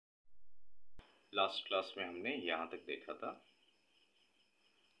Last class में हमने यहाँ तक देखा था।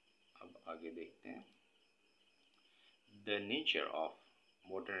 अब आगे देखते हैं। The nature of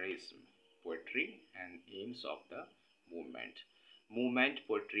modernism poetry and AIIMS of the movement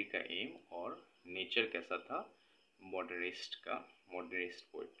poetry का एम और नेचर कैसा था मॉडर्निस्ट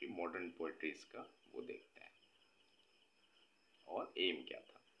पोएट्री, मॉडर्न पोएट्रीज का, वो देखते हैं। और एम क्या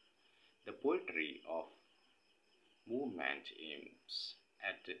था। The poetry of movement aims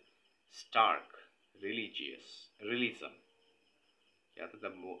at Stark religion क्या था।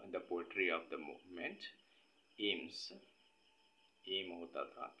 The poetry of the movement M होता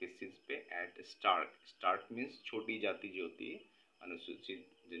था किस चीज़ पे, एट स्टार्क मीन्स छोटी जाति जो होती है, अनुसूचित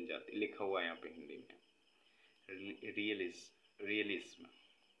जनजाति, लिखा हुआ है यहाँ पे हिंदी में। Realism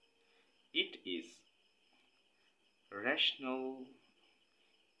it is rational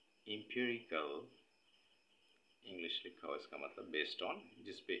empirical, English लिखा हुआ, इसका मतलब बेस्ड ऑन,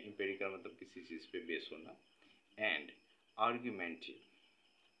 जिस पे एम्पिरिकल मतलब किसी चीज़ पे बेस होना, एंड आर्ग्यूमेंटिव,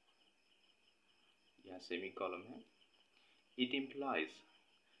 यहाँ सेमी कॉलम है। It implies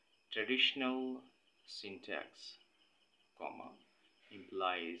traditional syntax, comma,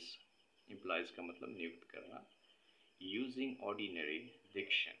 implies का मतलब नियुक्त करना, यूजिंग ऑर्डिनरी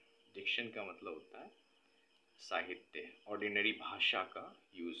डिक्शन का मतलब होता है साहित्य, ऑर्डिनरी भाषा का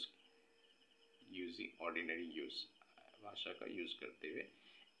यूजिंग ऑर्डिनरी भाषा का यूज करते हुए,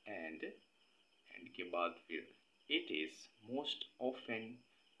 एंड के बाद फिर it is most often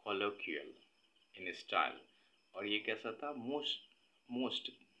कॉलोक्यूअल in style, और ये कैसा था,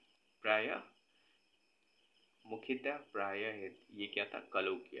 मोस्ट प्रायः, मुख्यतः प्रायः ये क्या था,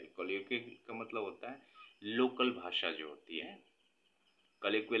 कलोक्यूअल का मतलब होता है लोकल भाषा जो होती है।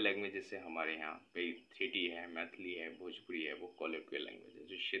 कॉलोक्यूअल लैंग्वेज जैसे हमारे यहाँ पे थिटी है, मैथिली है, भोजपुरी है, वो कॉलोक्यूअल लैंग्वेज है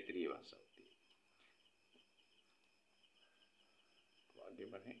जो क्षेत्रीय भाषा होती है। तो आगे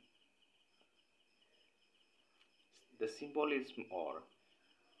बढ़े। द सिंबॉलिज्म और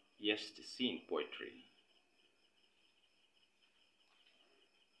यस्ट scene poetry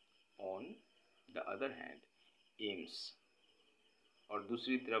on the other hand AIIMS, और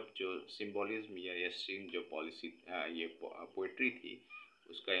दूसरी तरफ जो सिंबॉलिज्म या यस्टीन जो पॉलिसी ये पोएट्री थी,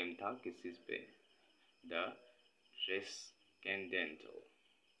 उसका एम था किस चीज़ पे, द ट्रांसेंडेंटल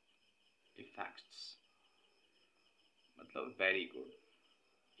इफेक्ट्स, मतलब वेरी गुड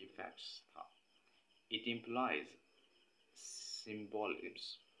इफेक्ट्स था। It implies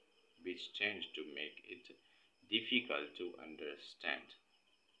symbolism which tends to make it difficult to understand.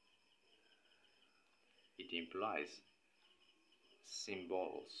 It implies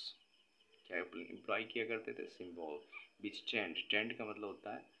symbols, क्या इम्प्लाई किया करते थे, सिंबल, which tend का मतलब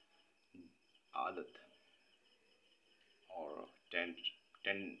होता है आदत, और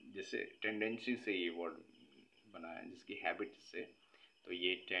जैसे टेंडेंसी से ये वर्ड बना है, जिसकी हैबिट से, तो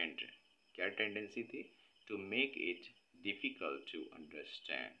ये क्या टेंडेंसी थी, to make it difficult to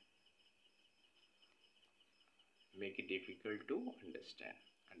understand, make it difficult to understand,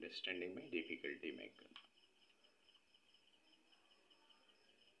 understanding में difficulty make करना।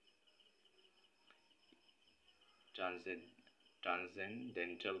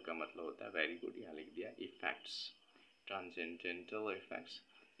 ट्रांसेंडेंटल का मतलब होता है, वेरी गुड, यहाँ लिख दिया, effects, transcendental effects.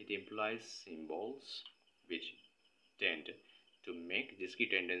 It implies symbols which tend to make, जिसकी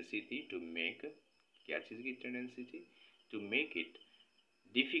टेंडेंसी थी टू मेक, क्या चीज़ की टेंडेंसी थी, to make it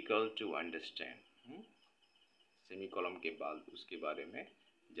difficult to understand। Semi column के बाद उसके बारे में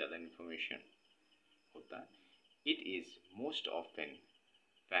ज़्यादा इन्फॉर्मेशन होता है। It is most often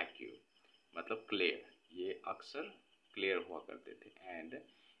vacuum, मतलब क्लियर, ये अक्सर क्लियर हुआ करते थे, and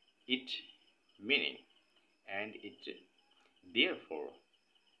it meaning, and it therefore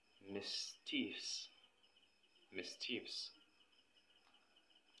मिस्टीव्स,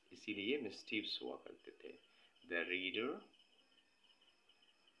 इसीलिए मिस्टीव्स हुआ करते थे। द रीडर,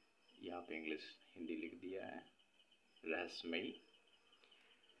 यहाँ पे इंग्लिश हिंदी लिख दिया है, रहस्यमयी।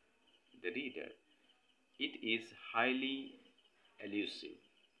 The reader, it is highly elusive,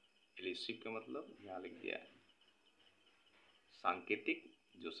 elusive का मतलब यहाँ लिख दिया है सांकेतिक,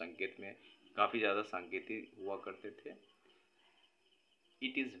 जो संकेत में काफ़ी ज़्यादा सांकेतिक हुआ करते थे।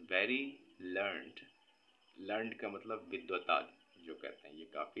 इट इज़ वेरी लर्नड का मतलब विद्वता जो कहते हैं, ये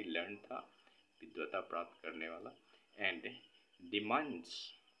काफ़ी लर्न था, विद्वता प्राप्त करने वाला, and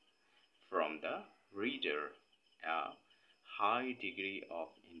demands from the reader a high degree of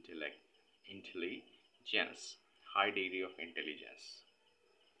intelligence,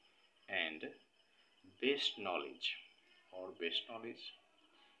 and best knowledge,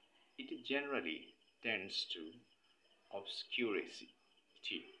 it generally tends to obscurity,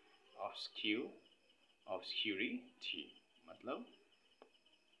 obscurity मतलब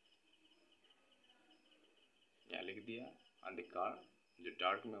लिख दिया। अंधकार जो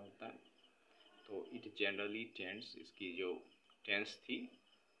डार्क में होता है, तो इट जनरली टेंड्स, इसकी जो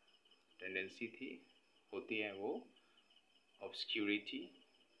टेंडेंसी थी होती है वो ऑब्सक्यूरिटी।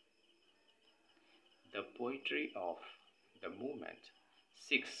 The poetry of the movement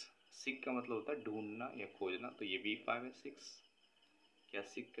सिक का मतलब होता है ढूंढना या खोजना, तो ये V5 है। 6 क्या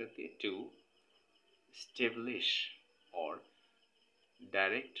सिक करती है? To establish or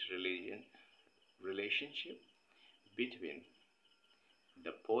direct relationship between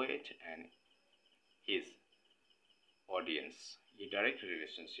the poet and his audience। ये डायरेक्ट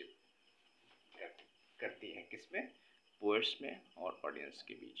रिलेशनशिप करती है किसमें? पोएट्स में और ऑडियंस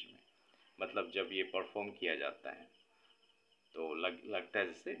के बीच में। मतलब जब ये परफॉर्म किया जाता है तो लगता है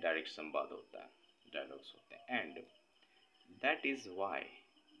जैसे डायरेक्ट संवाद होता है, डायलॉग्स होते हैं। And that is why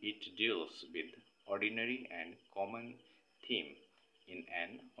it deals with ordinary and common theme in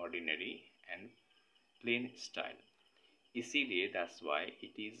an ordinary and plain style। इसीलिए that's why it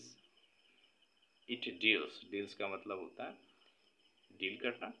deals का मतलब होता है डील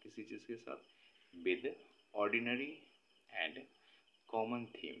करना किसी चीज़ के साथ, with ordinary and common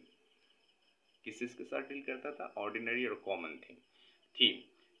theme। किस चीज़ के साथ डील करता था? ऑर्डिनरी और कॉमन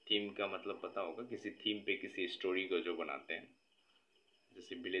थीम का मतलब पता होगा, किसी थीम पे किसी स्टोरी को जो बनाते हैं,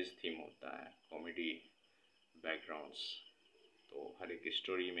 जैसे विलेज थीम होता है, कॉमेडी बैकग्राउंड्स, तो हर एक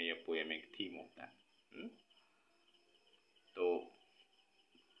स्टोरी में या पोएम एक थीम होता है। तो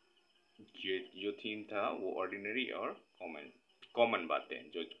जो थीम था वो ऑर्डिनरी और कॉमन बातें,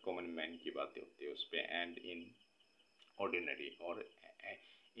 जो कॉमन मैन की बातें होती है उस पर, एंड इन ऑर्डिनरी और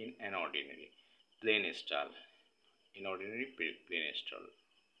in an ordinary plane style, in ordinary plane style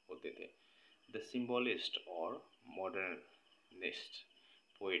होते थे। द सिम्बोलिस्ट और modernist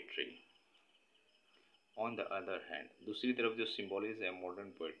poetry on the other hand, दूसरी तरफ जो सिम्बोलिस्ट है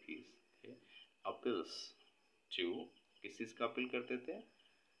मॉडर्न पोएट्रीज थे, अपील्स टू, किस चीज़ का अपील करते थे?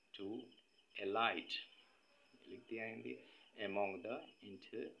 टू एलाइट, लिख दिया हिंदी, एमोंग द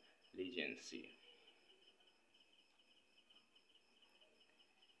इंटेलिजेंसी,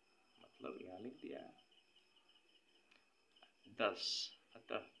 मतलब यहाँ लिख दिया। दस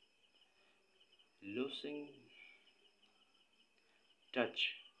अतः losing touch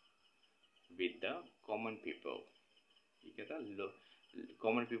with the common people, ये क्या था?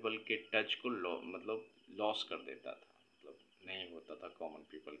 कॉमन पीपल के टच को मतलब लॉस कर देता था, मतलब नहीं होता था कॉमन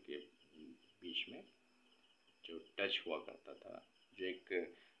पीपल के बीच में जो टच हुआ करता था, जो एक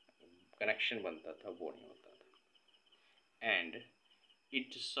कनेक्शन बनता था, वो नहीं होता था। एंड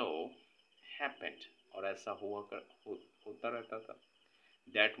इट सो हैपेंड, और ऐसा होता रहता था,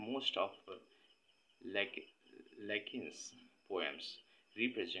 that most of लेकिन्स poems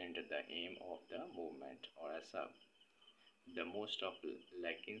represent the aim of the movement, और ऐसा the most of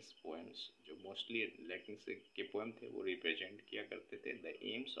Lakin's poems, जो mostly Lakin's के poem थे वो represent किया करते थे the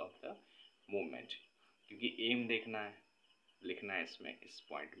aims of the movement, क्योंकि aim देखना है, लिखना है इसमें, इस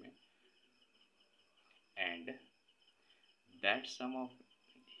point में। and that some of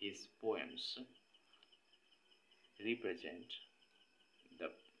his poems represent the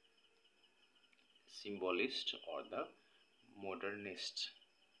symbolist or the modernist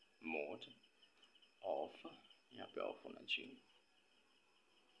mode of, यहाँ पे ऑफ होना चाहिए,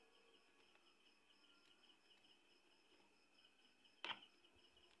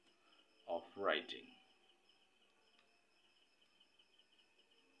 of writing।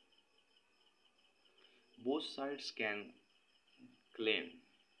 Both sides can claim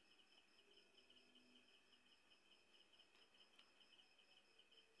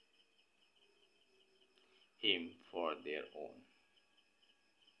him for their own।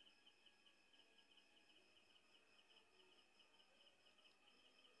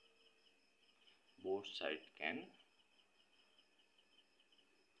 Both sides can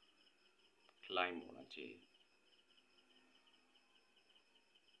climb होना चाहिए,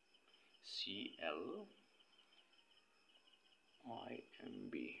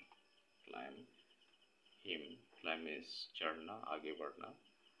 CLIMB, climb him, climb is चढ़ना, आगे बढ़ना,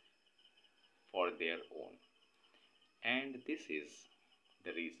 for their own। and this is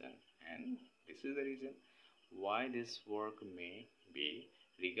the reason why this work may be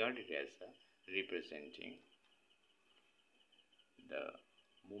regarded as a representing the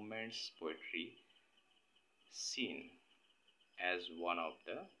movement's poetry scene as one of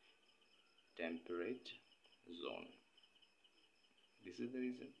the temperate zone। This is the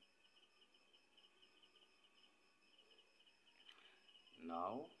reason।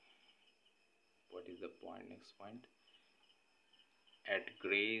 Now what is the point? Next point, at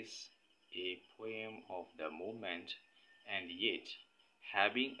grace a poem of the movement and yet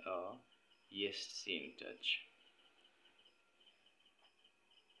having a yes scene touch।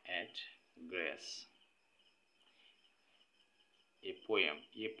 at grass, a poem,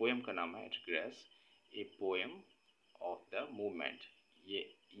 ये poem का नाम है eight grass, a poem of the movement.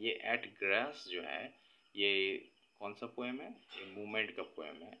 ये eight grass जो है ये कौन सा पोएम है, ये मूवमेंट का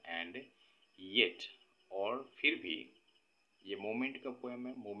पोएम है। एंड येट, और फिर भी ये मोमेंट का पोएम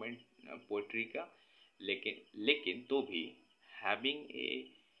है, मोमेंट पोएट्री का, लेकिन तो भी हैविंग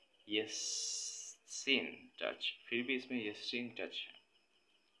ए यसीन टच, फिर भी इसमें यसीन टच है,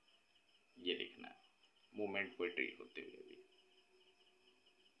 ये लिखना है मोमेंट पोएट्री होते हुए भी।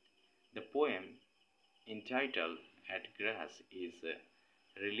 The poem entitled At Grass is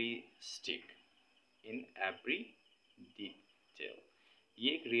realistic in every detail।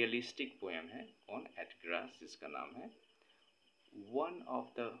 ये एक रियलिस्टिक पोएम है। कौन? एट ग्रास जिसका नाम है। One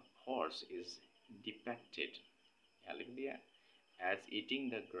of the horse is depicted, यहाँ लिख दिया, as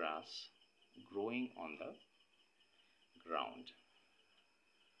eating the grass growing on the ground,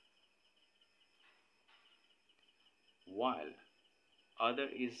 while other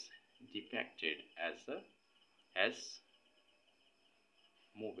is depicted as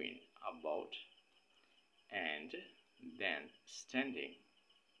moving about and then standing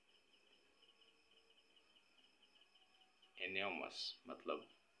enormous, मतलब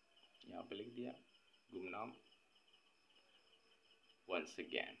यहाँ पे लिख दिया गुमनाम। Once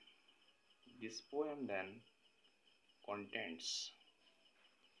again, this poem then contains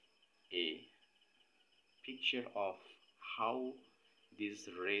a picture of how these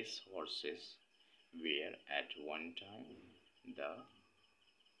race horses were at one time the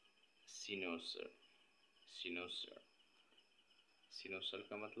cynosure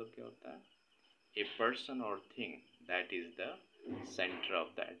का मतलब क्या होता है? A person or thing that is the center of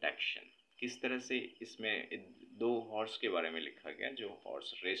the attraction। किस तरह से इसमें दो हॉर्स के बारे में लिखा गया, जो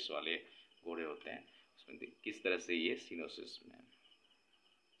हॉर्स रेस वाले घोड़े होते हैं, उसमें किस तरह से ये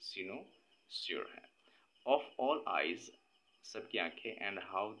सिनोस्योर है। ऑफ ऑल आइज, सबकी आंखें, and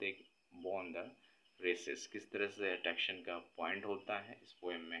how they born the races, किस तरह से अट्रैक्शन का पॉइंट होता है इस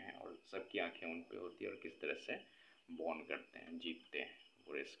पोएम में है, और सबकी आंखें उन पे होती है, और किस तरह से बॉर्न करते हैं, जीतते हैं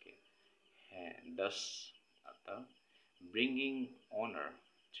वो रेस के हैं। दस अतः bringing honour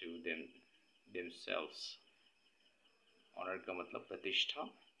to themselves, honour का मतलब प्रतिष्ठा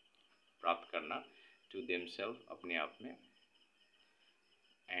प्राप्त करना, टू देमसेल्व अपने आप में,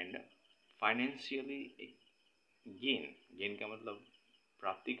 एंड फाइनेंशियली गेन का मतलब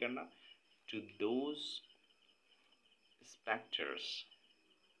प्राप्ति करना, टू दोज स्पेक्टर्स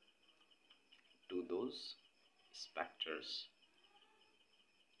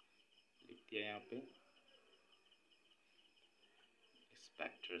लिख दिया यहाँ पे,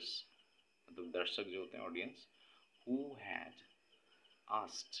 स्पेक्टर्स मतलब दर्शक जो होते हैं, ऑडियंस, who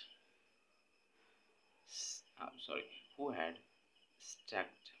had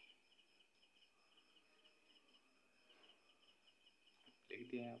stacked, लिख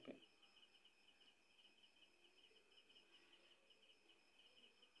दिया यहाँ पे,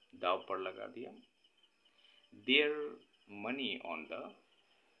 दाव पर लगा दिया, their money on the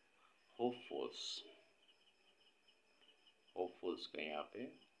hopefuls का यहाँ पे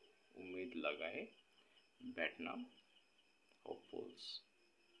उम्मीद लगाए बैठना, hopefuls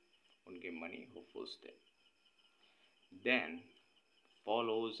उनके मनी hopefuls थे। Then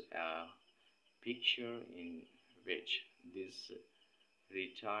follows a picture in which these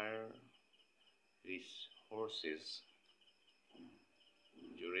retired horses,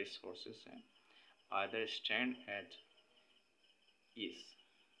 जो रेस horses हैं, either stand at ease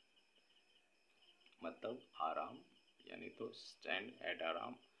मतलब आराम, यानी तो स्टैंड एट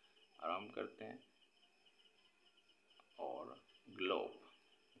आराम करते हैं, और ग्लोब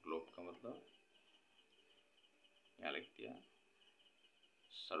का मतलब यहाँ लिख दिया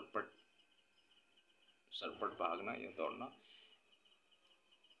सरपट भागना या दौड़ना,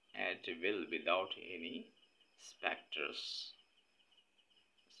 eight will without any Spectre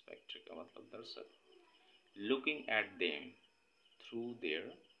का मतलब दर्शक, looking at them through their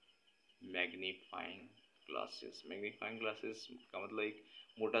magnifying glasses का मतलब एक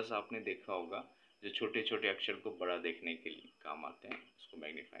मोटा सा आपने देखा होगा, जो छोटे छोटे अक्षर को बड़ा देखने के लिए काम आते हैं, उसको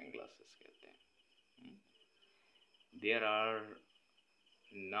मैग्नीफाइंग ग्लासेस कहते हैं। There are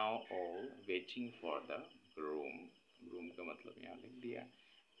now all waiting for the groom का मतलब यहाँ लिख दिया,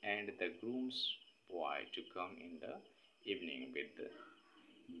 and the grooms boy to come in the evening with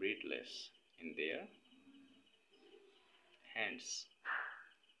breathless in their hands।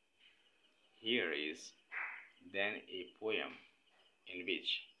 Here is then a poem in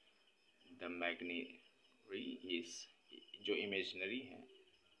which the imaginary is, जो imaginary है,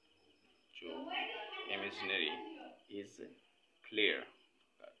 जो imaginary is clear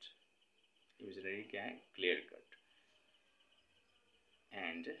cut, imaginary क्या है, clear cut,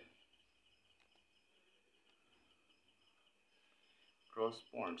 and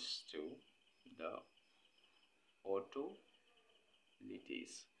corresponds to the authorities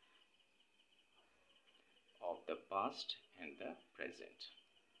of the past and the present.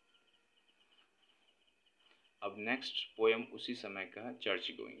 अब next poem उसी समय का है, चर्च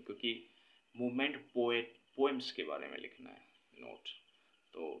गोइंग, क्योंकि मूवमेंट पोएम्स के बारे में लिखना है नोट,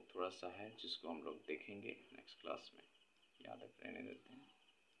 तो थोड़ा सा है जिसको हम लोग देखेंगे नेक्स्ट क्लास में, याद रहने देते हैं,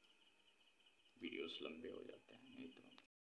 वीडियोस लंबे हो जाते हैं नहीं तो